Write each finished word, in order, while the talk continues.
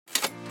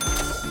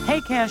Hey,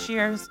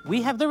 cashiers!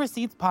 We Have the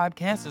Receipts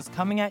podcast is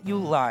coming at you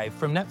live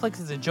from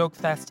Netflix's A Joke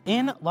Fest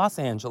in Los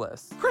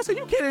Angeles. Chris, are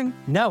you kidding?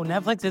 No,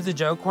 Netflix is a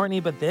joke, Courtney,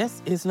 but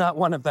this is not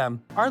one of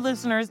them. Our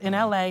listeners in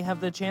LA have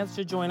the chance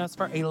to join us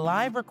for a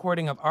live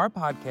recording of our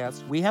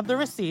podcast, We Have the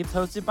Receipts,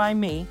 hosted by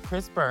me,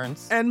 Chris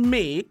Burns. And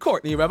me,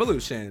 Courtney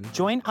Revolution.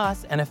 Join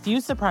us and a few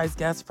surprise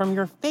guests from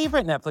your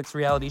favorite Netflix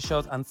reality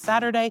shows on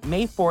Saturday,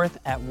 May 4th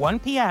at 1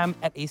 p.m.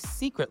 at a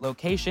secret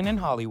location in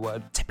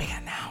Hollywood. To be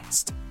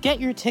announced. Get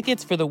your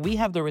tickets for the We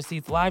Have the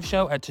Receipts live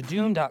show at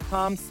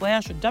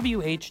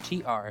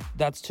tudum.com/WHTR.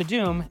 That's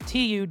Tudum,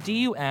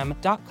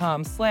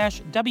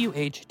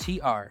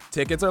 TUDUM.com/WHTR.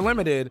 Tickets are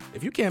limited.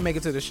 If you can't make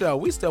it to the show,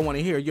 we still want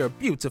to hear your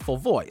beautiful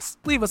voice.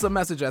 Leave us a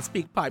message at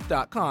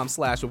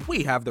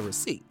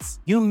speakpipe.com/WeHaveTheReceipts.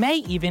 You may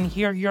even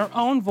hear your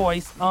own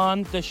voice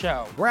on the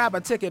show. Grab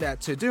a ticket at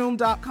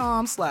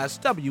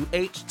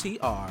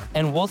tudum.com/WHTR.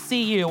 And we'll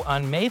see you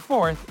on May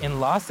 4th in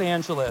Los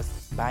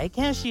Angeles. Bye,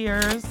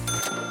 cashiers.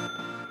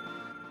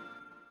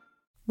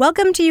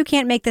 Welcome to You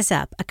Can't Make This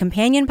Up, a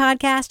companion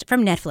podcast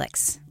from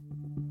Netflix.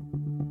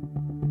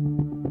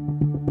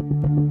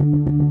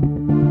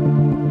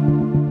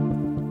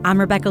 I'm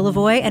Rebecca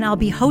Lavoie, and I'll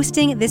be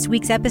hosting this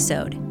week's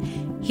episode.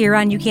 Here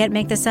on You Can't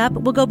Make This Up,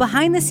 we'll go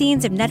behind the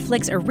scenes of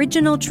Netflix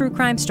original true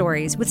crime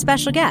stories with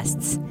special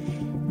guests.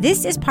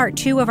 This is part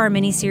 2 of our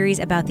mini-series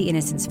about The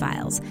Innocence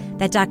Files,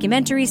 that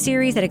documentary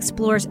series that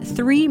explores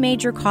 3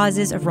 major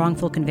causes of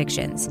wrongful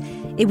convictions.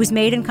 It was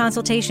made in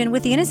consultation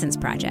with the Innocence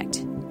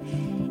Project.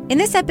 In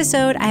this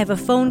episode, I have a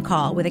phone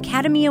call with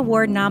Academy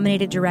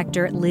Award-nominated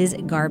director Liz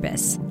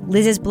Garbus.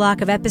 Liz's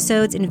block of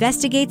episodes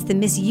investigates the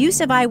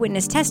misuse of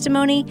eyewitness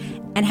testimony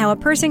and how a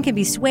person can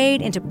be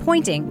swayed into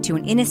pointing to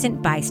an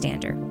innocent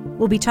bystander.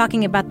 We'll be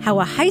talking about how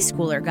a high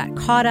schooler got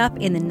caught up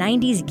in the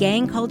 90s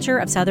gang culture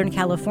of Southern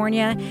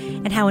California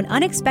and how an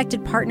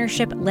unexpected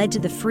partnership led to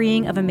the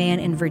freeing of a man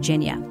in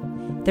Virginia.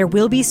 There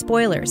will be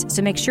spoilers,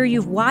 so make sure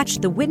you've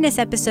watched the witness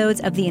episodes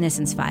of The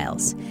Innocence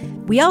Files.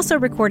 We also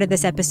recorded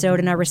this episode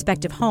in our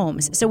respective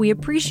homes, so we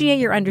appreciate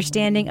your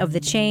understanding of the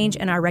change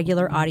in our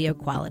regular audio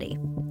quality.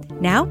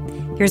 Now,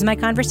 here's my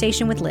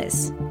conversation with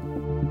Liz.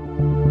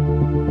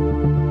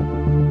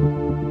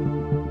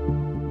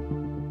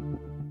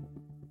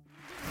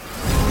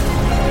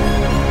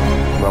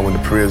 I went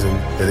to prison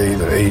at the age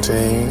of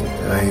 18,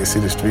 and I didn't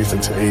see the streets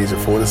until the age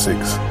of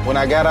 46. When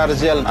I got out of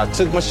jail, I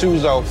took my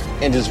shoes off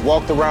and just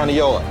walked around the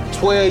yard.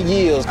 12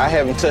 years, I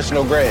haven't touched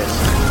no grass.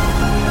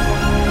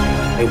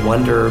 I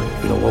wonder,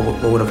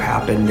 what would have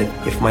happened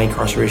if my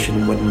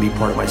incarceration wouldn't be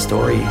part of my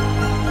story.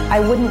 I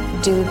wouldn't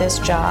do this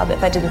job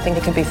if I didn't think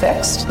it could be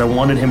fixed. I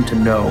wanted him to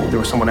know there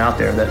was someone out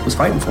there that was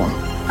fighting for him.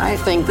 I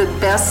think the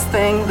best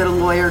thing that a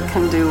lawyer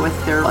can do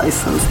with their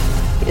license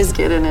is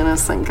get an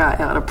innocent guy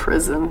out of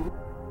prison.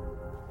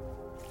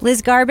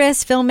 Liz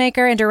Garbus,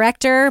 filmmaker and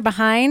director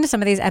behind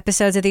some of these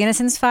episodes of The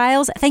Innocence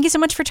Files. Thank you so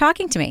much for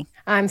talking to me.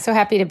 I'm so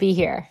happy to be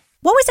here.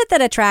 What was it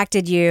that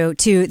attracted you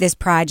to this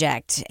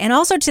project and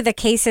also to the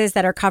cases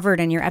that are covered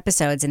in your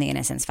episodes in The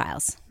Innocence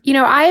Files?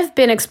 I've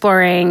been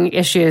exploring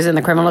issues in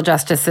the criminal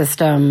justice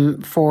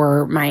system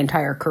for my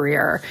entire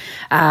career.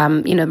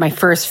 My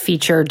first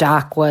feature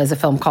doc was a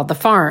film called The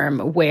Farm,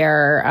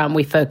 where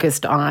we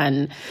focused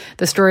on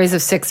the stories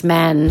of 6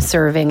 men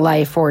serving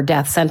life or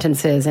death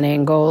sentences in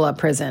Angola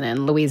prison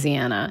in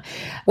Louisiana.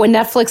 When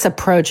Netflix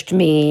approached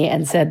me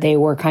and said they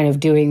were kind of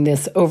doing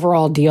this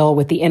overall deal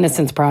with the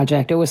Innocence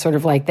Project, it was sort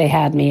of like they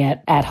had me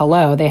at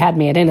hello. They had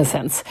me at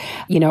Innocence.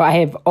 I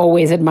have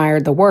always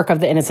admired the work of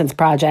the Innocence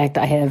Project.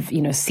 I have,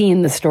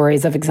 seen the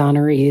stories of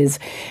exonerees.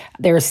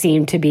 There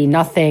seemed to be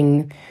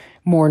nothing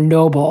more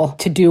noble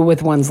to do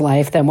with one's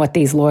life than what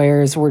these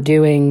lawyers were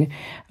doing,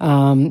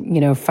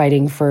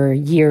 fighting for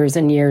years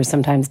and years,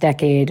 sometimes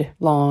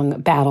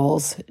decade-long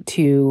battles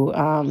to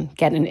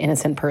get an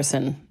innocent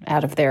person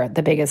out of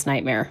the biggest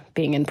nightmare,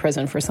 being in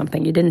prison for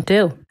something you didn't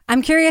do.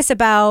 I'm curious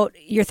about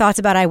your thoughts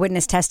about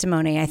eyewitness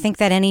testimony. I think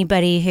that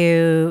anybody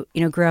who,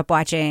 grew up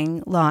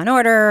watching Law and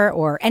Order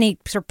or any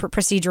sort of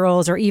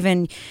procedurals or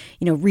even,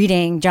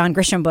 reading John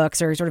Grisham books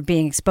or sort of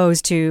being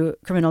exposed to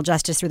criminal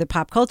justice through the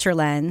pop culture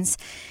lens,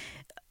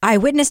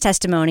 eyewitness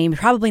testimony,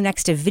 probably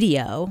next to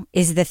video,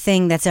 is the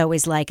thing that's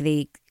always like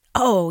the,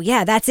 oh,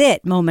 yeah, that's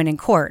it moment in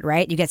court,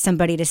 right? You get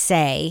somebody to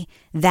say,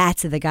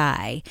 that's the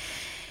guy.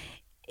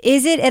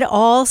 Is it at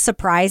all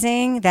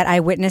surprising that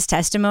eyewitness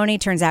testimony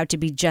turns out to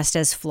be just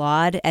as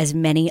flawed as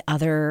many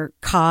other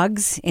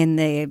cogs in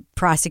the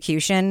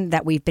prosecution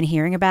that we've been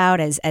hearing about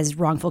as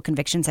wrongful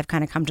convictions have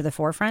kind of come to the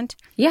forefront?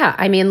 Yeah.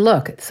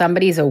 Look,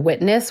 somebody's a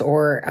witness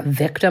or a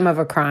victim of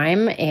a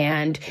crime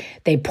and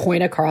they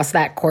point across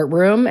that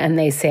courtroom and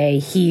they say,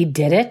 he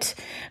did it.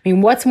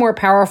 What's more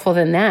powerful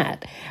than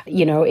that?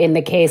 In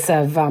the case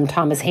of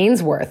Thomas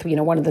Hainsworth,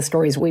 one of the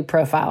stories we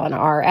profile in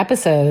our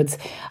episodes,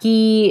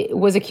 he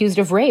was accused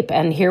of rape.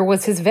 And here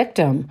was his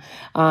victim,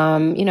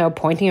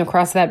 pointing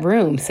across that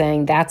room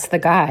saying, that's the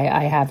guy.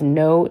 I have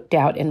no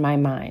doubt in my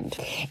mind.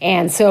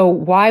 And so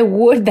why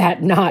would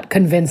that not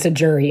convince a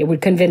jury? It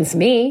would convince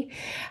me.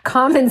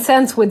 Common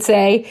sense would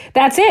say,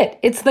 that's it.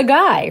 It's the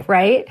guy,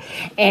 right?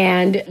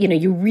 And,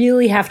 you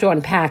really have to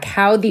unpack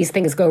how these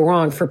things go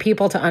wrong for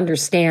people to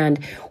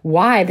understand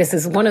why this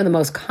is one of the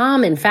most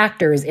common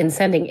factors in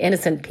sending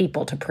innocent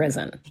people to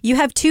prison. You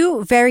have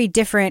two very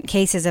different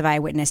cases of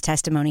eyewitness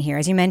testimony here.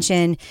 As you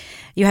mentioned,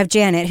 you have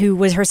Janet, who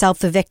was herself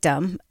the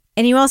victim.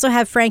 And you also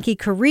have Frankie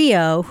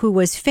Carrillo, who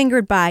was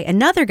fingered by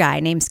another guy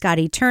named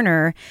Scotty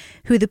Turner,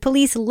 who the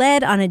police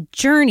led on a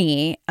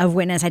journey of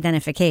witness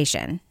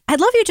identification.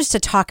 I'd love you just to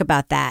talk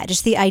about that,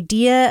 just the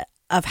idea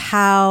of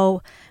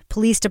how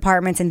police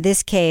departments, in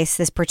this case,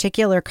 this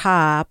particular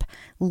cop,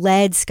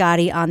 led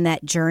Scotty on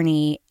that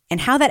journey and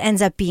how that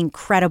ends up being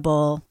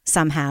credible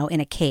somehow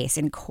in a case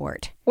in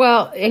court.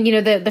 Well, and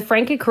the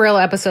Frankie Carrillo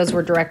episodes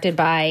were directed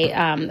by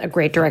a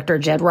great director,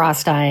 Jed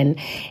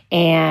Rothstein,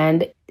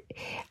 and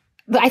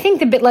I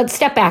think let's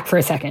step back for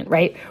a second,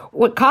 right?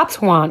 What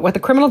cops want, what the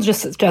criminal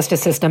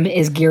justice system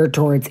is geared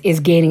towards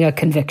is gaining a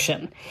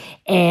conviction.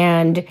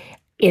 And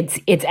it's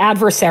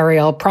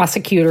adversarial.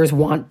 Prosecutors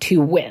want to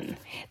win.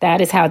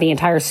 That is how the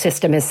entire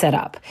system is set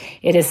up.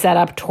 It is set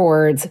up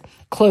towards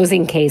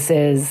closing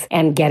cases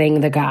and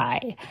getting the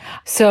guy.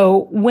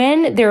 So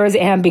when there is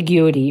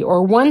ambiguity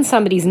or when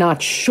somebody's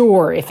not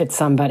sure if it's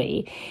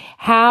somebody,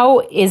 how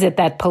is it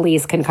that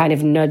police can kind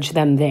of nudge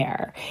them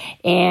there?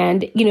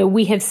 And,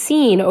 we have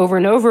seen over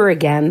and over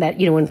again that,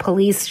 when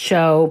police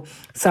show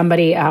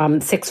somebody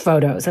 6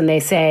 photos and they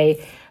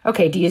say,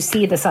 okay, do you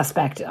see the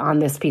suspect on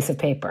this piece of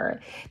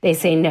paper? They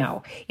say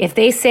no. If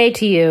they say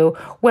to you,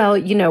 well,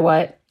 you know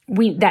what?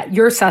 That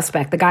your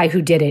suspect, the guy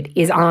who did it,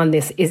 is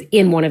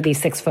in one of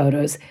these 6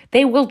 photos,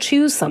 they will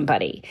choose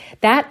somebody.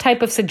 That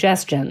type of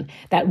suggestion,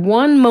 that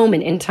one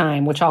moment in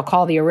time, which I'll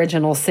call the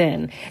original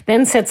sin,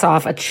 then sets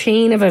off a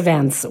chain of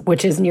events,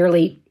 which is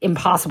nearly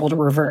impossible to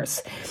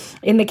reverse.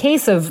 In the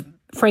case of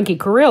Frankie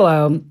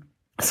Carrillo,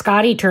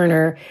 Scotty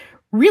Turner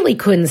really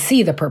couldn't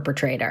see the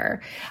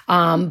perpetrator,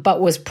 but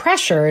was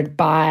pressured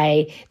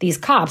by these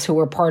cops who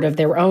were part of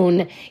their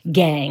own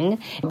gang,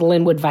 the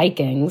Linwood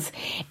Vikings.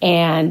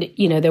 And,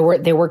 there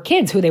were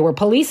kids who they were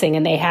policing,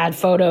 and they had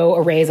photo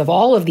arrays of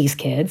all of these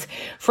kids.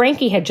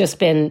 Frankie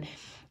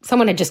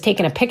someone had just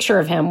taken a picture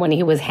of him when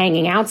he was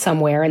hanging out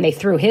somewhere, and they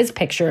threw his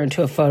picture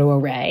into a photo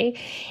array.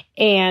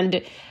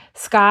 And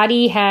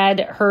Scotty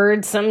had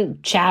heard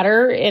some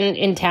chatter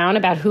in town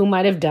about who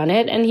might have done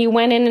it, and he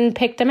went in and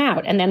picked him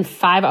out. And then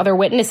 5 other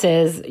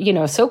witnesses,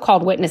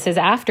 so-called witnesses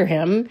after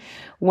him,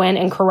 went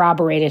and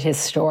corroborated his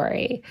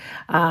story.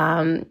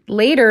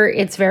 Later,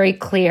 it's very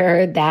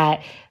clear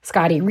that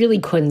Scotty really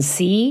couldn't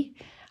see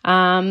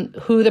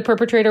who the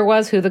perpetrator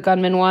was, who the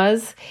gunman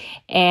was,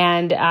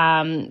 and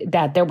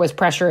that there was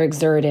pressure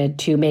exerted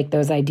to make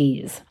those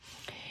IDs.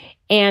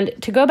 And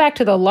to go back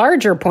to the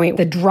larger point,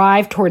 the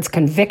drive towards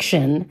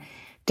conviction,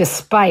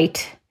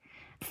 despite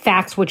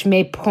facts which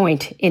may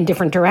point in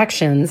different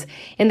directions.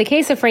 In the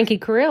case of Frankie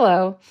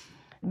Carrillo,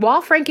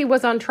 while Frankie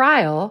was on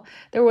trial,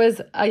 there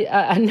was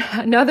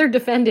another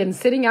defendant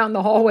sitting out in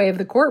the hallway of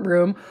the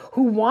courtroom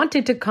who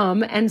wanted to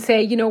come and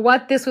say, you know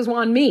what, this was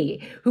on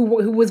me, who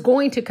was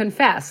going to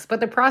confess. But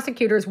the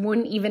prosecutors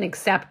wouldn't even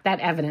accept that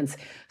evidence.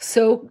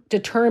 So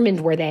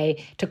determined were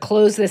they to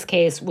close this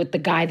case with the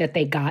guy that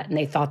they got, and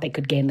they thought they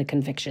could gain the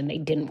conviction. They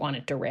didn't want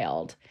it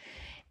derailed.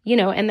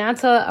 And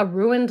that's a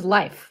ruined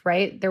life,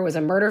 right? There was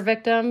a murder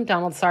victim,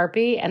 Donald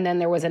Sarpy, and then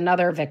there was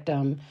another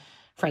victim,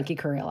 Frankie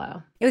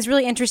Carrillo. It was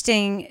really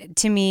interesting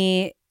to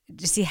me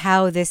to see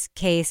how this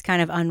case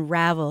kind of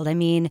unraveled. I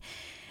mean,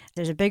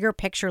 there's a bigger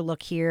picture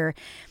look here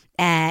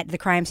at the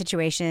crime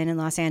situation in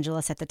Los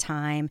Angeles at the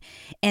time.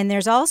 And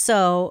there's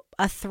also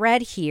a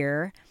thread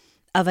here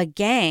of a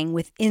gang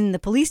within the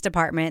police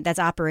department that's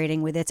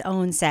operating with its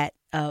own set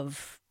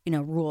of,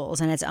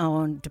 rules and its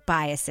own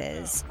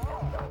biases.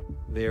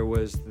 There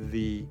was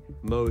the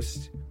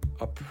most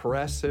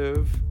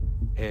oppressive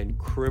and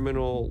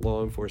criminal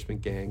law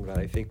enforcement gang that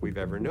I think we've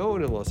ever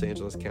known in Los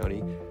Angeles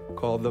County,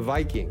 called the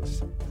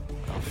Vikings.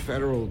 A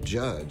federal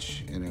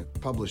judge, in a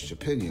published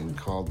opinion,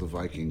 called the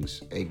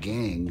Vikings a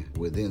gang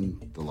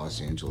within the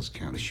Los Angeles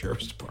County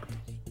Sheriff's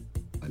Department,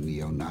 a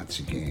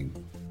neo-Nazi gang,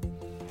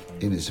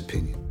 in his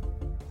opinion.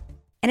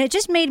 And it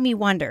just made me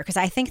wonder, because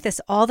I think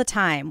this all the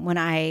time when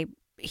I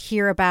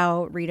hear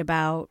about, read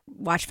about,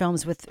 watch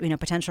films with,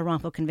 potential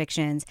wrongful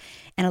convictions,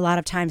 and a lot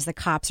of times the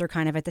cops are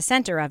kind of at the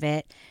center of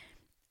it.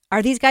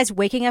 Are these guys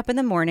waking up in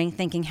the morning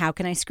thinking, how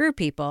can I screw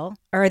people?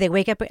 Or are they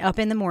wake up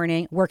in the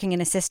morning working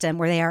in a system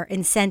where they are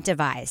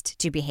incentivized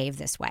to behave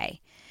this way?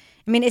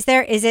 I mean, is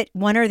it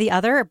one or the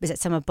other? Is it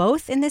some of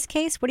both in this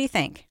case? What do you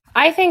think?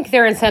 I think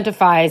they're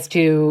incentivized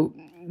to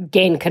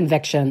gain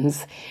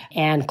convictions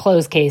and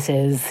close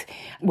cases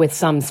with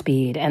some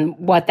speed. And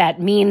what that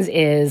means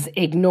is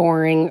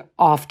ignoring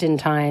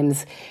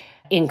oftentimes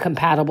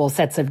incompatible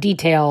sets of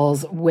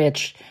details,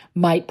 which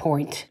might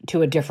point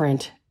to a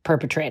different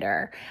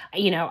perpetrator.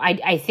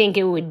 I think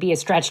it would be a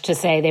stretch to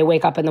say they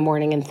wake up in the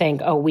morning and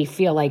think, oh, we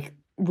feel like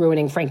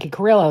ruining Frankie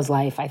Carrillo's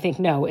life. I think,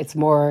 no, it's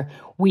more,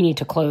 we need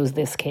to close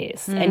this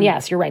case. And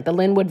yes, you're right. The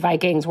Linwood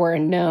Vikings were a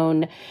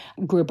known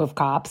group of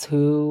cops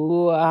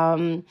who,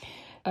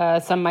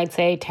 some might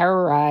say,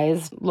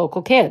 terrorized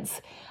local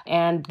kids.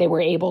 And they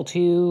were able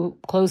to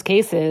close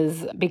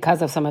cases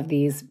because of some of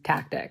these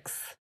tactics.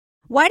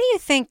 Why do you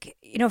think,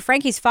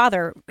 Frankie's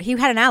father, he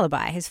had an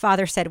alibi. His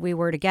father said we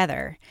were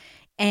together.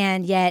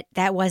 And yet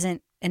that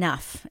wasn't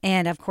enough.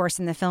 And of course,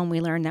 in the film, we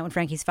learn that when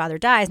Frankie's father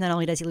dies, not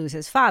only does he lose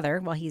his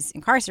father while he's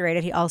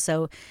incarcerated, he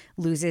also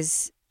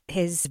loses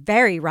his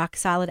very rock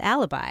solid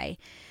alibi.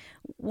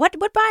 What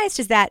bias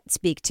does that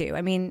speak to?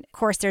 I mean, of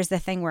course, there's the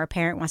thing where a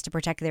parent wants to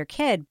protect their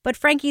kid, but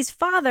Frankie's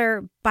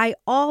father, by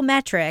all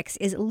metrics,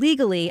 is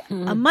legally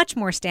a much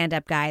more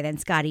stand-up guy than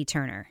Scotty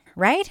Turner,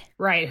 right?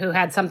 Right, who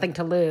had something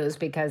to lose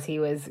because he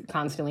was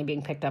constantly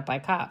being picked up by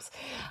cops.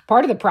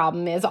 Part of the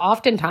problem is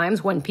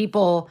oftentimes when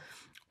people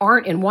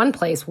aren't in one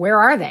place, where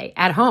are they?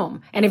 At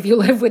home. And if you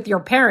live with your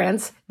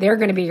parents, they're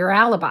going to be your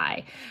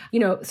alibi.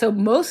 So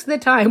most of the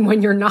time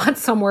when you're not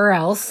somewhere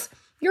else,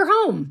 you're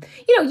home.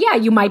 Yeah,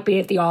 you might be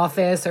at the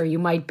office or you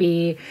might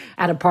be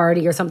at a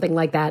party or something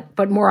like that,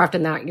 but more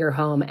often than not, you're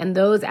home. And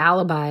those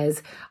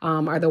alibis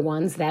are the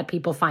ones that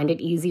people find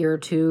it easier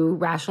to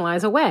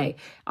rationalize away,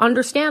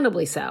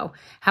 understandably so.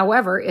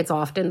 However, it's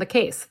often the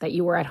case that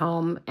you were at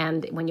home,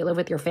 and when you live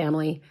with your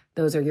family,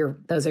 those are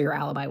your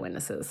alibi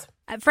witnesses.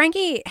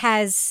 Frankie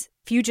has,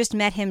 if you just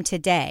met him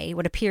today,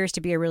 what appears to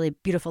be a really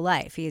beautiful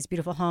life. He has a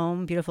beautiful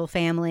home, beautiful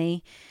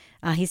family.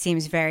 He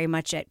seems very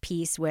much at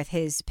peace with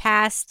his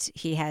past.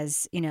 He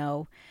has,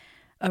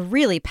 a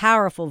really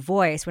powerful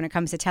voice when it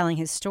comes to telling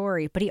his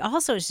story. But he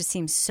also just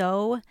seems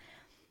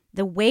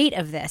the weight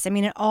of this. I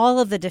mean, all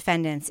of the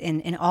defendants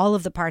in all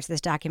of the parts of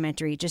this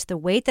documentary, just the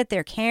weight that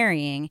they're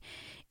carrying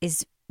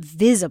is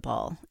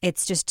visible.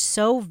 It's just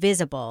so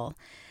visible.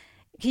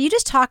 Can you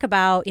just talk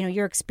about,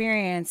 your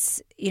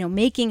experience,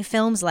 making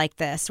films like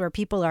this where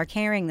people are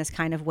carrying this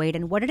kind of weight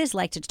and what it is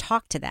like to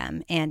talk to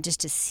them and just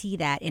to see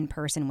that in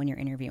person when you're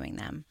interviewing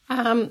them?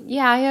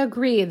 Yeah, I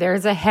agree.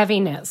 There's a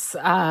heaviness.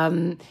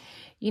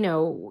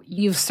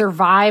 You've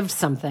survived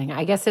something.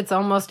 I guess it's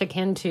almost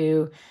akin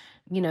to,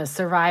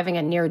 surviving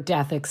a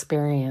near-death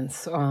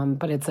experience,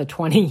 but it's a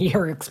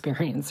 20-year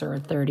experience or a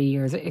 30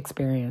 years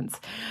experience.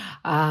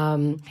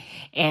 And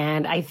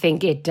I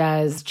think it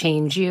does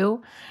change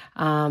you.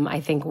 I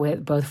think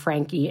with both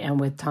Frankie and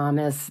with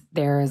Thomas,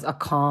 there's a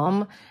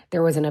calm.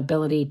 There was an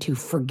ability to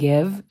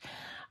forgive.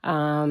 There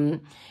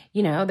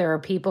are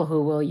people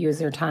who will use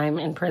their time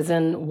in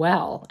prison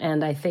well.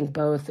 And I think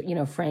both,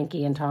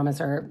 Frankie and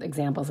Thomas are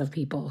examples of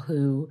people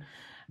who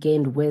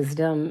gained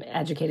wisdom,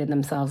 educated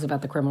themselves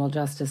about the criminal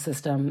justice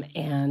system,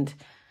 and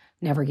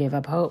never gave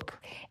up hope.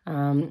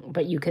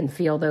 But you can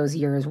feel those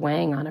years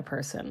weighing on a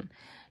person.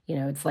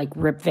 It's like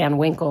Rip Van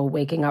Winkle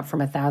waking up from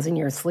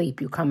 1,000-year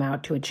sleep. You come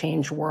out to a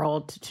changed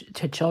world,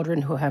 to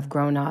children who have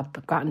grown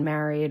up, gotten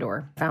married,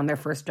 or found their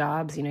first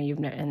jobs.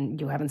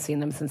 And you haven't seen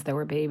them since they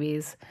were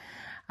babies.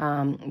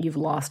 You've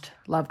lost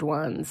loved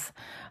ones.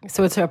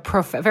 So it's a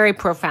very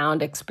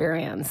profound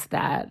experience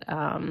that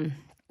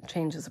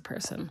changes a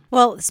person.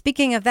 Well,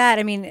 speaking of that,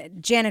 I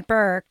mean, Janet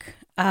Burke,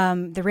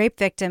 the rape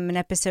victim in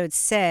episode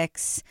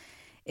 6,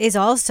 is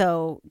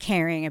also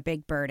carrying a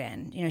big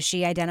burden.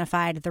 She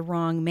identified the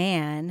wrong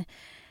man,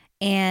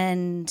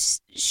 and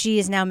she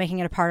is now making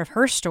it a part of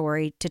her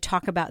story to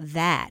talk about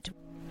that.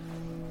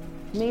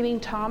 Meeting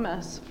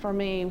Thomas for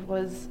me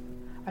was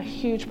a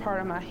huge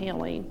part of my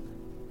healing.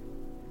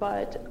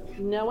 But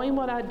knowing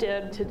what I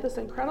did to this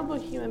incredible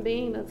human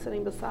being that's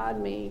sitting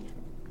beside me,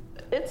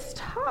 it's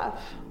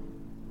tough.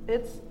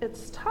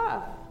 It's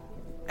tough.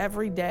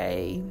 Every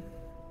day,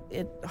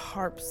 it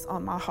harps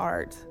on my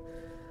heart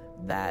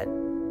that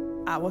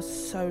I was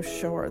so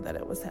sure that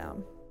it was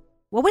him.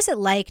 What was it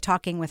like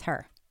talking with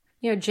her?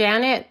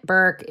 Janet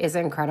Burke is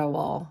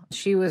incredible.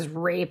 She was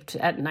raped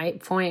at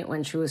Night Point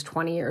when she was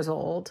 20 years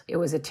old. It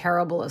was a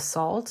terrible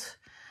assault,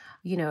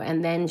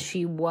 and then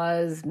she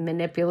was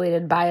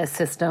manipulated by a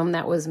system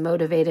that was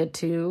motivated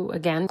to,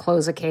 again,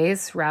 close a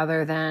case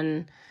rather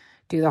than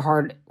do the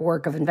hard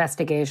work of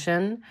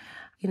investigation.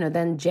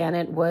 Then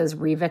Janet was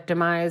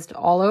re-victimized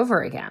all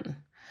over again.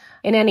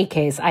 In any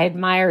case, I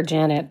admire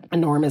Janet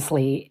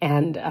enormously.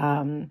 And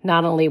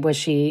not only was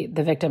she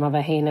the victim of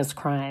a heinous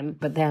crime,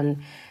 but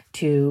then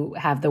to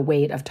have the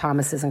weight of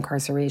Thomas's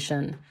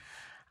incarceration,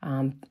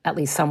 at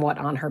least somewhat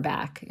on her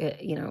back,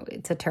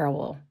 it's a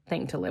terrible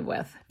thing to live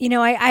with.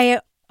 I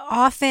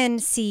often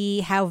see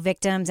how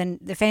victims and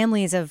the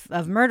families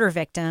of murder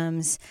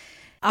victims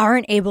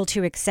aren't able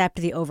to accept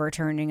the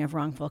overturning of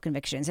wrongful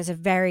convictions. It's a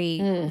very,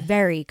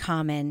 very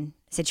common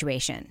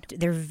situation.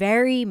 They're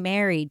very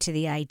married to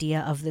the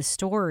idea of the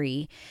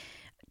story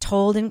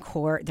told in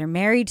court. They're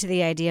married to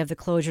the idea of the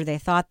closure they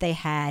thought they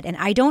had. And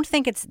I don't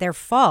think it's their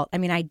fault. I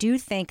mean, I do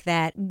think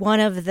that one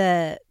of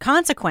the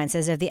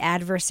consequences of the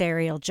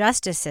adversarial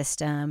justice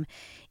system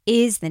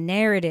is the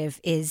narrative,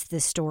 is the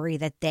story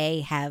that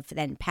they have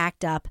then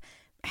packed up,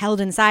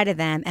 held inside of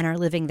them, and are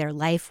living their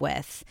life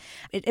with.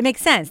 It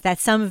makes sense that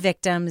some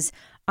victims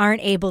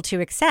aren't able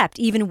to accept,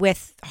 even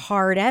with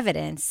hard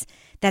evidence,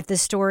 that the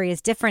story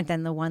is different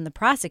than the one the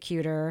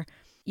prosecutor,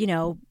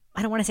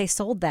 I don't want to say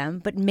sold them,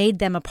 but made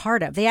them a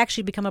part of. They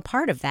actually become a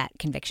part of that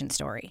conviction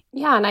story.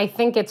 Yeah, and I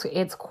think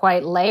it's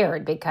quite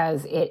layered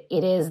because it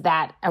is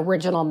that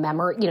original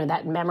memory,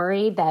 that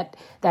memory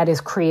that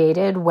is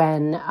created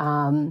when,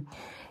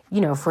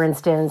 for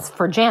instance,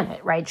 for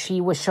Janet, right?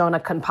 She was shown a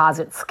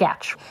composite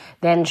sketch.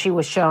 Then she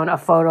was shown a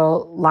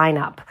photo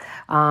lineup,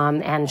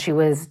 and she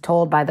was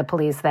told by the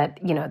police that,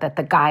 that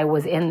the guy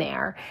was in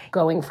there.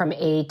 Going from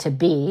A to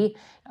B,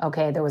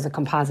 okay, there was a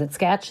composite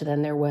sketch,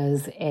 then there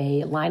was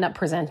a lineup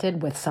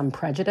presented with some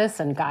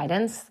prejudice and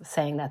guidance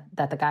saying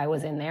that the guy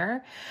was in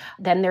there.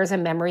 Then there's a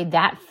memory,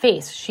 that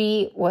face.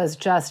 She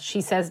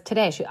says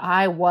today,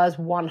 I was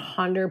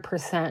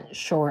 100%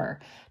 sure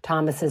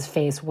Thomas's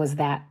face was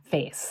that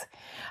face.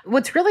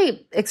 What's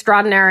really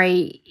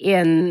extraordinary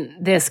in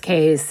this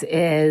case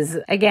is,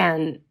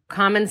 again,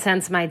 common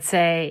sense might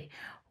say,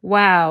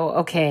 wow,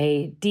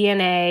 okay,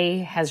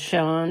 DNA has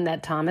shown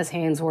that Thomas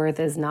Haynesworth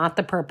is not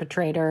the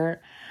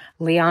perpetrator.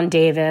 Leon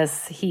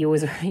Davis, he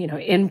was,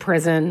 in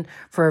prison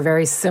for a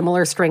very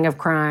similar string of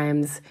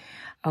crimes.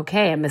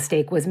 Okay, a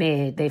mistake was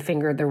made. They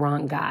fingered the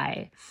wrong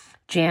guy.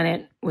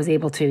 Janet was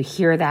able to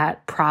hear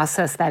that,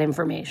 process that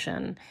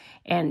information,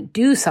 and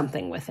do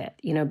something with it,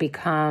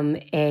 become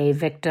a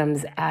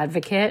victim's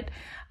advocate,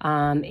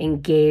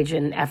 engage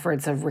in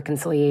efforts of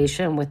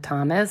reconciliation with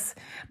Thomas.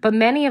 But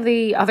many of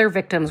the other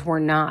victims were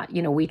not.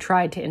 We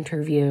tried to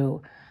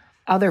interview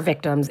other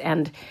victims,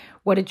 and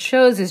what it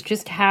shows is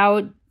just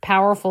how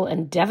powerful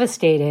and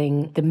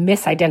devastating the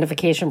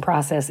misidentification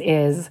process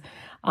is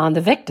on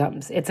the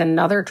victims. It's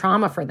another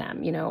trauma for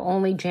them.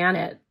 Only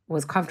Janet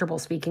was comfortable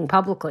speaking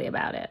publicly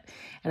about it.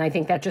 And I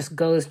think that just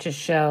goes to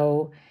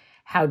show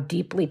how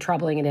deeply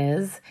troubling it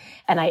is.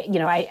 And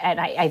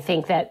I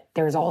think that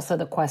there's also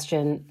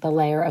the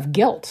layer of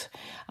guilt.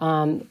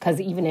 Because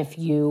even if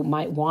you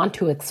might want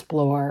to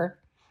explore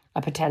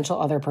a potential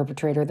other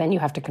perpetrator, then you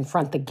have to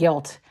confront the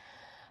guilt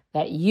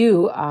that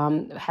you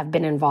have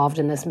been involved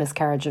in this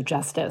miscarriage of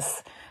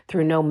justice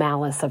through no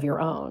malice of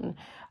your own.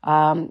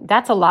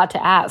 That's a lot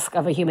to ask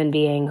of a human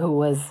being who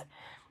was,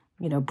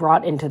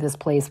 brought into this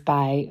place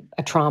by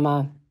a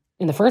trauma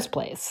in the first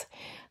place.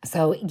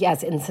 So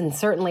yes, and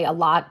certainly a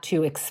lot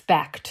to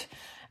expect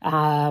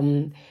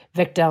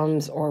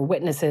victims or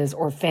witnesses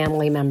or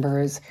family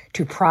members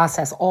to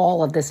process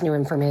all of this new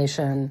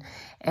information.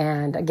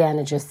 And again,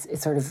 it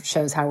sort of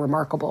shows how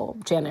remarkable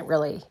Janet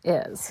really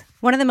is.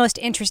 One of the most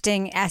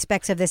interesting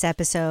aspects of this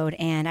episode,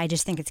 and I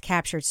just think it's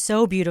captured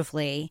so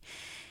beautifully,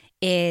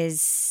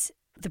 is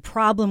the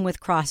problem with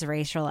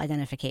cross-racial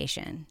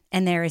identification.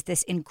 And there is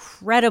this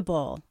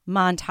incredible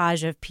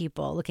montage of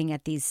people looking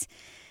at these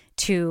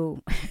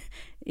two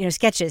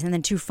sketches and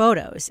then two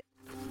photos.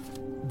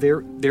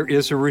 There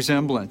is a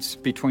resemblance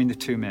between the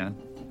two men.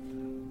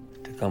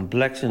 The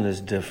complexion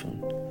is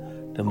different.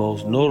 The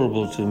most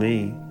notable to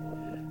me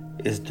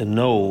is the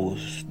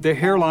nose. The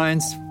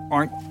hairlines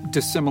aren't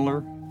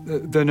dissimilar.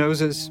 The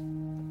noses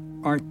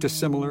aren't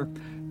dissimilar.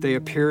 They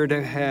appear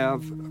to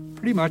have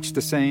pretty much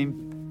the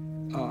same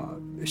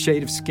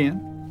shade of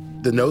skin.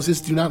 The noses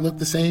do not look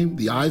the same.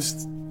 The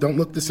eyes don't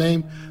look the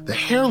same. The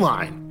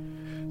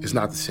hairline is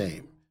not the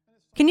same.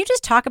 Can you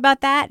just talk about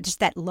that,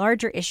 just that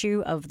larger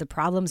issue of the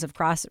problems of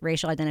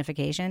cross-racial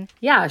identification?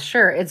 Yeah,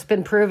 sure. It's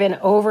been proven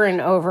over and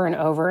over and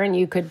over, and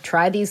you could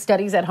try these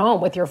studies at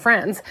home with your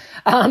friends,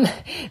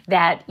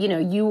 that,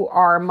 you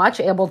are much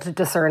able to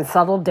discern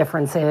subtle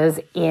differences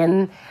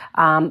in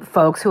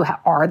folks who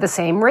are the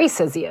same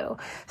race as you.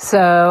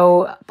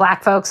 So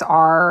Black folks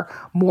are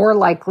more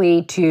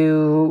likely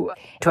to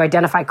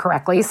identify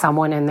correctly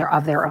someone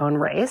of their own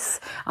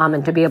race,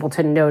 and to be able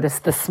to notice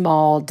the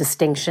small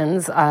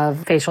distinctions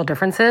of facial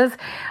differences.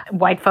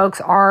 White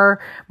folks are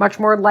much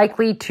more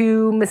likely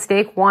to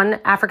mistake one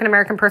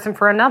African-American person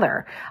for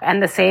another.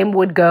 And the same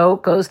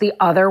goes the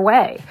other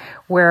way,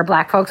 where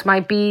Black folks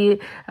might be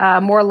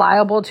more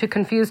liable to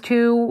confuse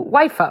two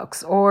white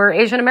folks or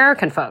Asian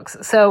American folks.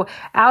 So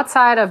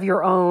outside of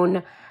your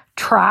own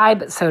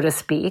tribe, so to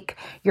speak,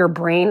 your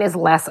brain is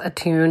less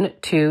attuned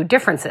to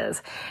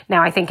differences.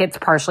 Now, I think it's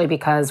partially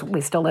because we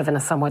still live in a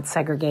somewhat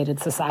segregated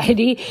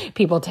society.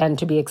 People tend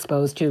to be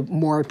exposed to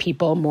more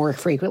people more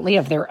frequently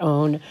of their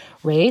own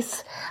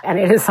race. And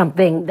it is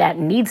something that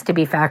needs to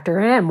be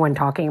factored in when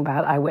talking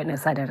about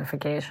eyewitness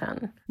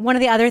identification. One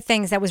of the other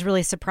things that was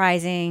really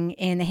surprising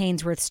in the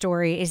Haynesworth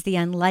story is the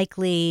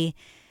unlikely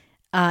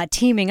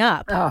teaming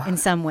up in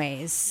some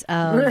ways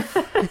of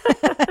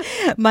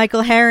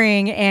Michael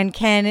Herring and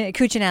Ken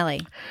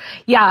Cuccinelli.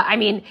 Yeah,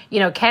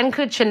 Ken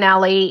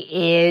Cuccinelli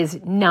is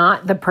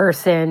not the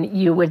person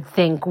you would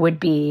think would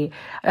be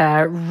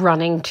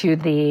running to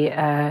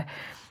the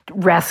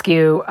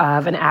rescue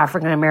of an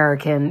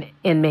African-American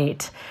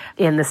inmate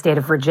in the state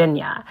of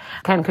Virginia.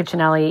 Ken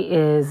Cuccinelli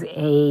is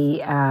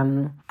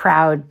a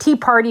proud Tea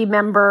Party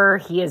member.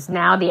 He is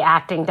now the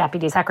acting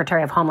Deputy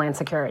Secretary of Homeland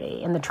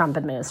Security in the Trump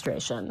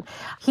administration.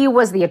 He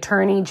was the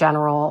Attorney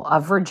General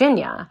of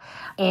Virginia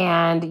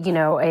and,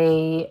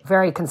 a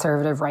very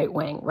conservative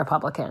right-wing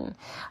Republican.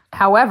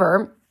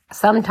 However,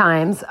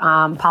 sometimes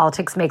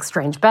politics makes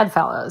strange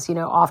bedfellows.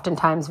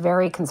 Oftentimes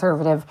very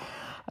conservative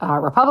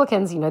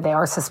Republicans, they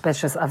are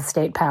suspicious of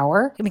state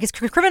power. Because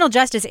criminal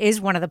justice is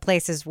one of the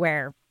places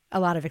where a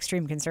lot of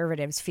extreme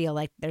conservatives feel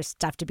like there's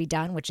stuff to be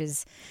done, which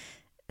is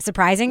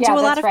surprising to a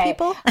lot of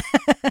people.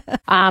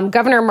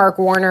 Governor Mark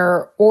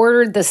Warner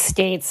ordered the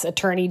state's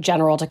attorney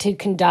general to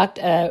conduct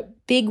a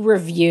big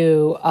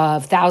review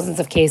of thousands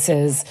of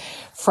cases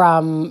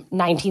from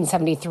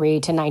 1973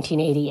 to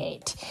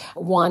 1988,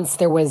 once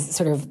there was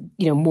sort of,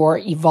 more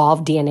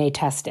evolved DNA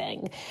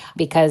testing,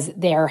 because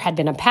there had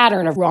been a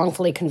pattern of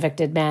wrongfully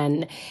convicted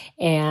men.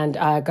 And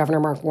Governor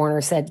Mark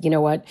Warner said, you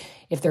know what,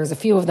 if there's a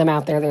few of them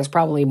out there, there's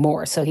probably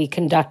more. So he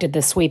conducted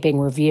this sweeping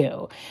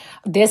review.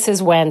 This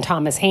is when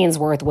Thomas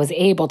Haynesworth was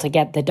able to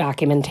get the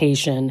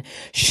documentation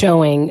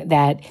showing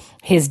that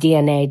his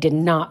DNA did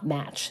not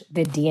match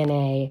the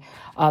DNA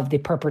of the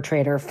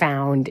perpetrator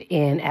found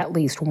in at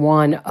least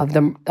one of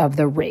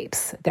the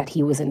rapes that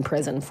he was in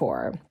prison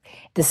for.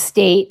 The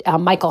state,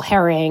 Michael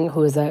Herring,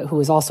 who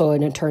is also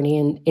an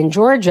attorney in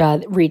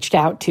Georgia, reached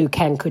out to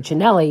Ken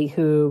Cuccinelli,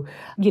 who,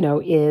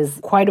 is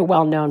quite a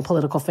well-known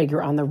political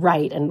figure on the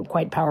right and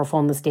quite powerful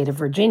in the state of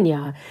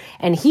Virginia.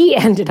 And he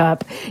ended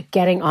up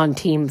getting on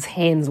Team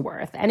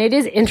Haynesworth. And it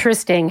is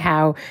interesting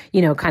how,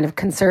 kind of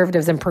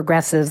conservatives and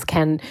progressives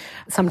can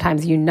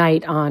sometimes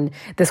unite on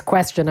this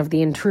question of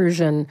the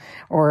intrusion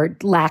or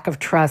lack of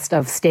trust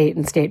of state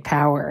and state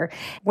power.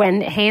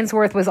 When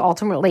Haynesworth was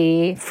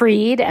ultimately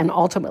freed and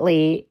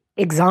ultimately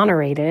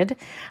exonerated,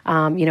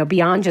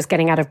 beyond just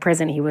getting out of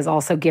prison, he was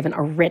also given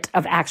a writ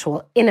of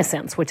actual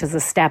innocence, which is a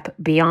step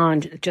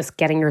beyond just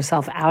getting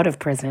yourself out of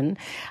prison.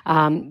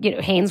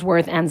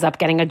 Haynesworth ends up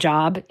getting a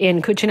job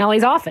in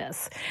Cuccinelli's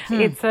office.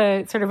 It's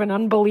a sort of an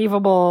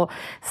unbelievable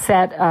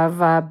set of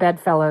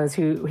bedfellows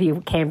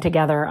who came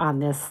together on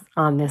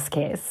this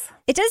case.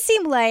 It does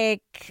seem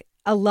like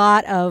a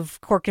lot of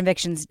court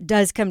convictions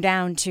does come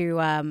down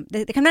to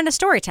they come down to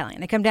storytelling.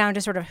 They come down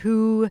to sort of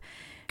who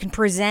can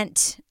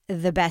present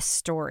the best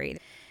story.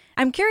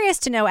 I'm curious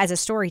to know, as a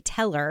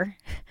storyteller,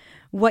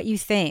 what you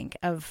think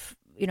of,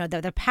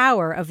 the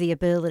power of the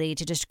ability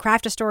to just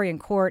craft a story in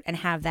court and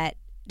have that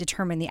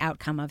determine the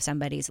outcome of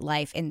somebody's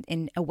life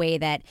in a way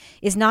that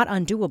is not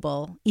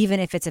undoable, even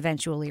if it's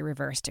eventually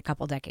reversed a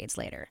couple decades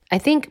later. I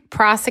think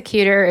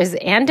prosecutors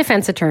and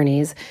defense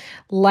attorneys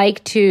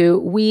like to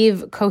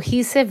weave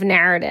cohesive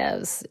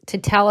narratives to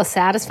tell a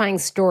satisfying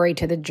story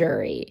to the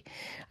jury,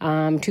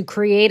 to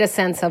create a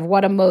sense of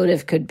what a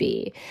motive could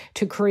be,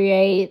 to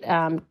create,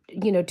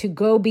 to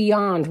go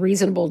beyond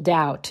reasonable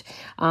doubt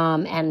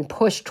and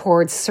push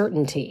towards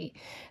certainty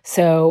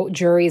so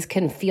juries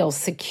can feel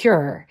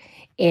secure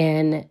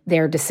in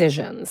their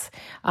decisions.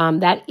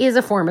 That is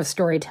a form of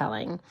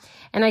storytelling.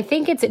 And I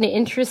think it's an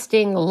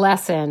interesting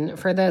lesson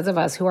for those of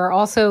us who are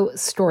also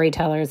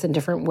storytellers in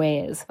different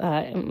ways,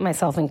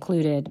 myself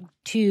included,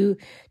 to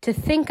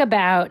think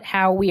about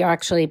how we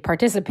actually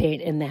participate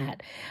in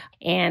that.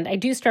 And I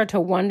do start to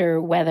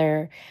wonder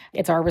whether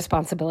it's our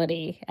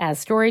responsibility as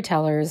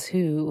storytellers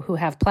who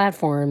have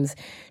platforms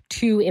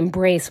to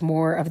embrace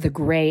more of the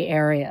gray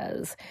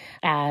areas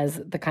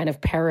as the kind of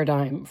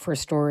paradigm for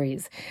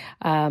stories.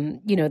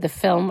 The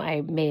film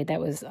I made that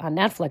was on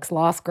Netflix,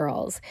 Lost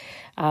Girls,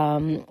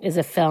 is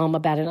a film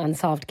about an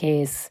unsolved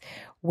case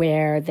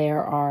where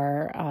there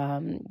are,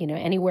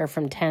 anywhere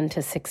from 10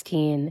 to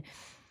 16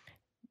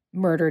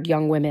 murdered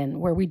young women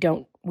where we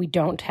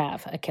don't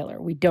have a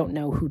killer. We don't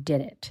know who did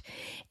it.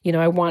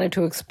 I wanted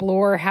to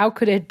explore how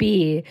could it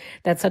be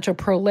that such a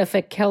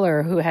prolific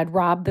killer who had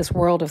robbed this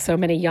world of so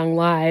many young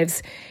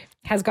lives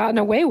has gotten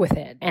away with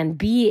it, and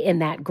be in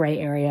that gray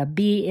area,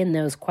 be in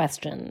those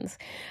questions.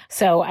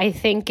 So I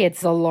think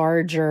it's a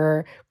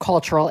larger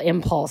cultural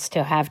impulse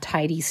to have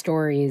tidy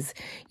stories.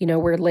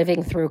 We're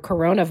living through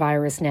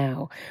coronavirus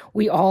now.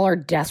 We all are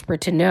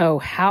desperate to know,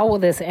 how will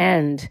this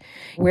end?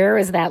 Where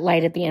is that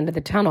light at the end of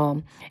the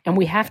tunnel? And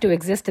we have to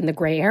exist in the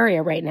gray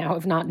area right now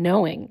of not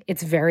knowing.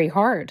 It's very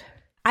hard.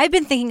 I've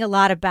been thinking a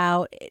lot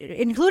about,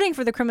 including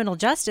for the criminal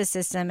justice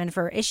system and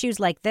for issues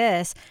like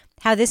this,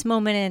 how this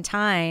moment in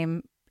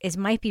time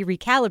might be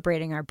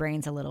recalibrating our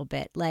brains a little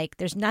bit. Like,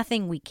 there's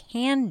nothing we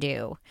can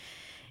do,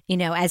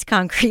 as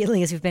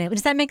concretely as we've been able.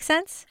 Does that make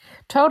sense?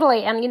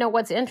 Totally. And,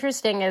 what's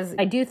interesting is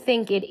I do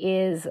think it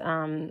is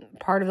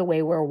part of the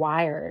way we're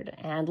wired.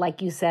 And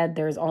like you said,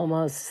 there's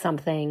almost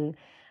something,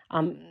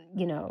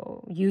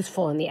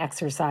 useful in the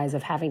exercise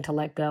of having to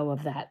let go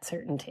of that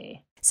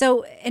certainty.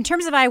 So in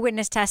terms of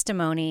eyewitness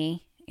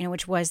testimony,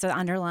 which was the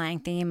underlying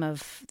theme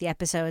of the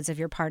episodes of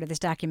your part of this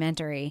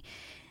documentary,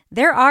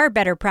 there are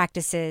better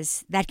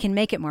practices that can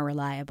make it more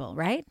reliable,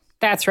 right?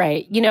 That's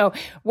right.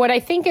 What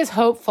I think is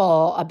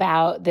hopeful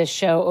about this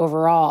show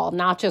overall,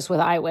 not just with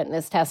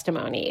eyewitness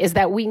testimony, is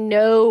that we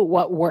know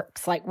what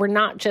works. Like, we're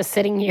not just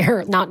sitting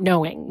here not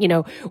knowing.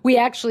 We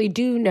actually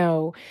do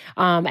know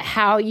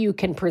how you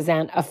can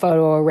present a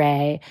photo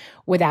array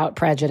without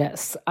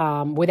prejudice,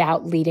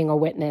 without leading a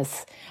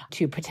witness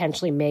to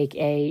potentially make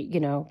a,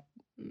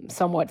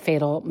 somewhat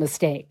fatal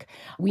mistake.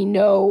 We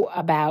know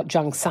about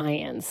junk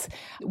science.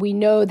 We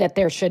know that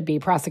there should be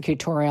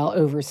prosecutorial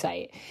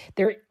oversight.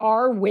 There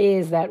are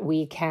ways that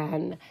we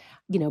can,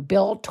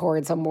 build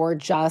towards a more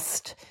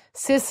just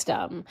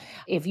system.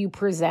 If you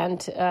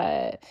present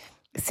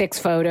 6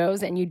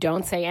 photos and you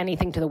don't say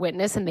anything to the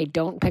witness and they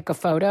don't pick a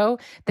photo,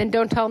 then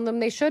don't tell them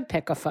they should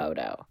pick a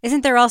photo.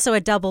 Isn't there also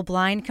a double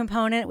blind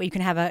component where you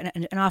can have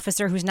an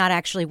officer who's not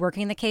actually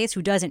working the case,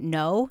 who doesn't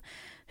know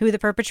who the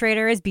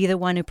perpetrator is, be the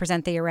one who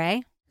present the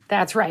array?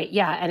 That's right.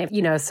 Yeah. And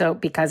if,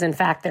 because in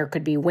fact there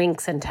could be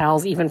winks and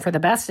tells even for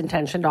the best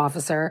intentioned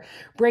officer,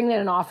 bring in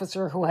an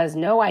officer who has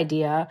no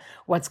idea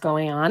what's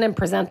going on and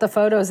present the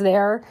photos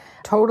there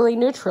totally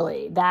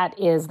neutrally. That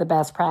is the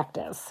best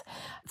practice.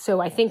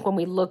 So I think when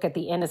we look at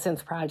the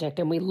Innocence Project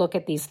and we look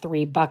at these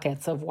 3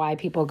 buckets of why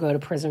people go to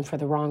prison for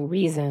the wrong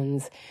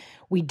reasons,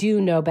 we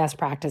do know best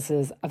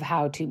practices of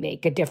how to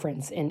make a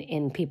difference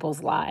in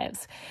people's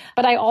lives.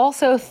 But I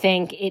also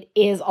think it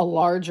is a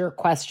larger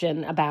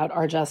question about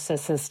our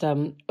justice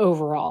system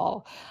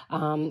overall.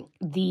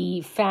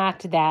 The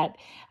fact that,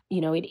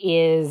 it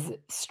is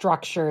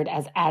structured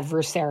as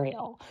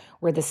adversarial,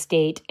 where the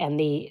state and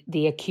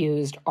the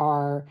accused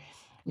are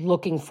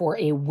looking for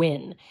a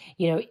win.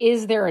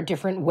 Is there a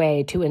different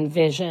way to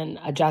envision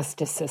a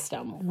justice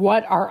system?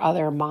 What are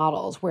other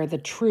models where the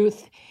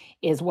truth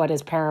is what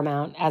is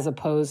paramount as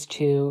opposed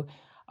to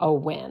a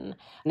win?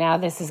 Now,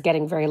 this is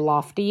getting very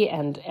lofty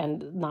and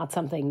not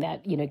something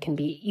that, can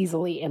be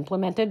easily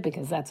implemented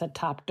because that's a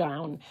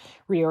top-down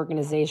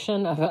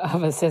reorganization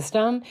of a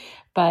system.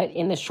 But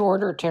in the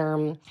shorter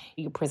term,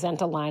 you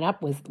present a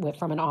lineup with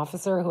from an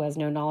officer who has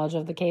no knowledge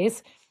of the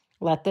case.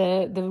 Let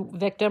the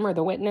victim or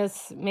the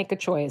witness make a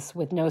choice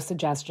with no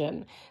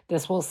suggestion.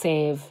 This will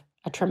save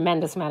a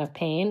tremendous amount of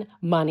pain,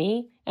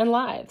 money, and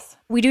lives.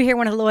 We do hear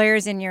one of the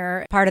lawyers in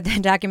your part of the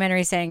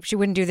documentary saying she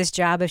wouldn't do this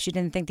job if she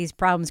didn't think these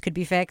problems could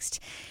be fixed.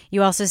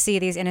 You also see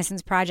these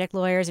Innocence Project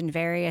lawyers in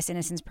various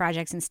Innocence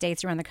Projects in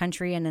states around the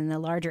country and in the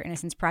larger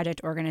Innocence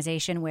Project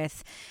organization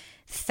with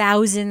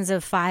thousands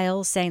of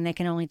files saying they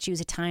can only choose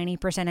a tiny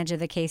percentage of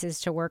the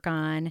cases to work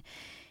on.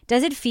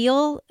 Does it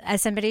feel,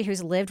 as somebody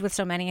who's lived with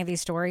so many of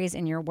these stories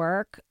in your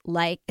work,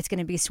 like it's going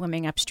to be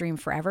swimming upstream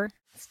forever?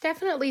 It's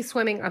definitely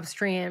swimming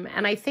upstream.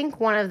 And I think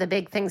one of the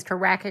big things to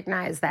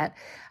recognize that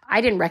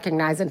I didn't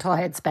recognize until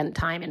I had spent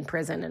time in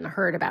prison and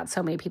heard about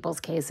so many people's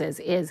cases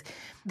is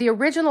the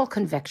original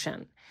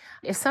conviction.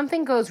 If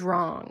something goes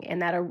wrong in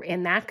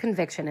that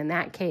conviction, in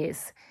that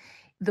case,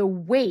 the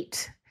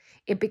weight,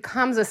 it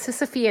becomes a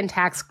Sisyphean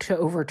task to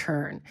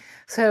overturn.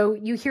 So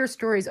you hear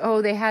stories,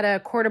 they had a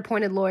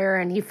court-appointed lawyer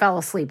and he fell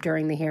asleep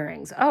during the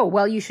hearings. Oh,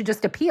 well, you should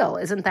just appeal.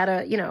 Isn't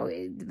that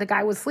the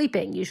guy was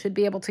sleeping. You should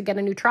be able to get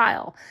a new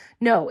trial.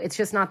 No, it's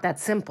just not that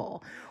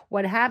simple.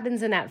 What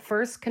happens in that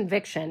first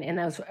conviction, in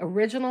those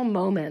original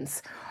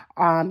moments,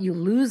 you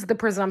lose the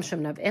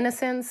presumption of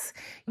innocence.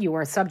 You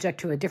are subject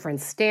to a different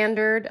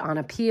standard on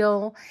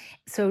appeal.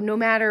 So no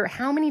matter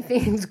how many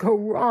things go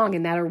wrong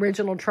in that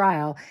original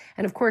trial,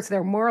 and of course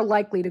they're more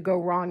likely to go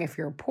wrong if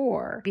you're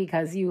poor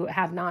because you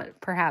have not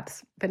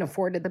perhaps been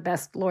afforded the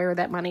best lawyer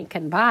that money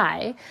can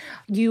buy,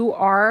 you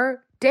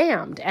are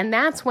damned. And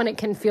that's when it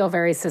can feel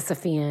very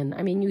Sisyphean.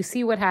 I mean, you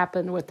see what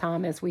happened with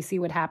Thomas. We see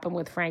what happened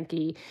with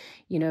Frankie.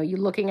 You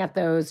looking at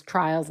those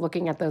trials,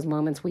 looking at those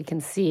moments, we can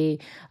see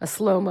a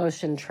slow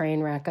motion train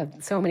wreck of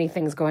so many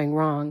things going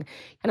wrong.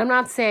 And I'm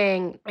not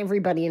saying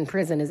everybody in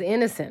prison is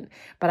innocent,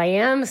 but I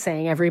am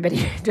saying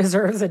everybody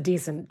deserves a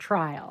decent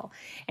trial.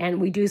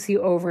 And we do see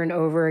over and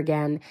over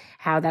again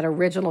how that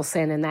original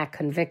sin and that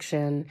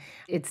conviction,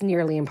 it's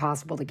nearly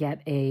impossible to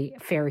get a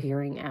fair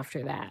hearing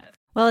after that.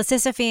 Well, as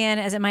Sisyphean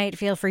as it might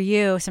feel for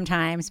you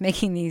sometimes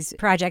making these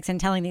projects and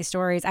telling these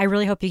stories, I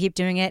really hope you keep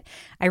doing it.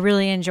 I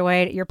really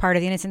enjoyed your part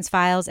of the Innocence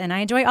Files, and I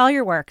enjoy all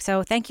your work.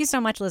 So thank you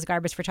so much, Liz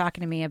Garbus, for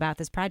talking to me about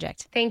this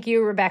project. Thank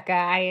you, Rebecca.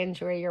 I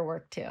enjoy your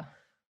work, too.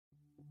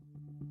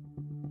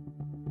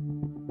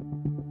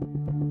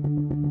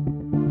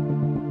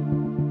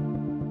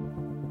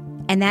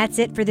 And that's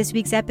it for this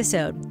week's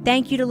episode.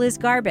 Thank you to Liz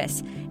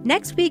Garbus.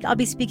 Next week, I'll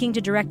be speaking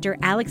to director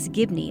Alex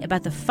Gibney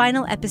about the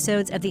final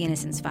episodes of The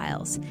Innocence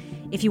Files.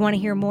 If you want to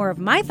hear more of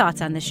my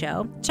thoughts on the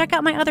show, check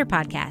out my other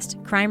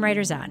podcast, Crime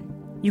Writers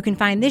On. You can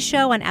find this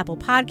show on Apple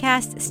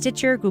Podcasts,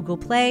 Stitcher, Google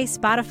Play,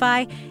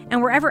 Spotify,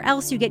 and wherever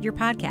else you get your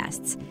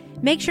podcasts.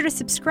 Make sure to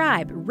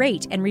subscribe,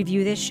 rate, and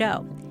review this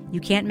show.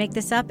 You Can't Make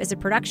This Up is a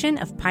production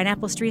of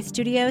Pineapple Street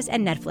Studios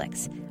and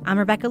Netflix. I'm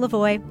Rebecca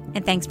Lavoie,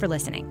 and thanks for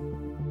listening.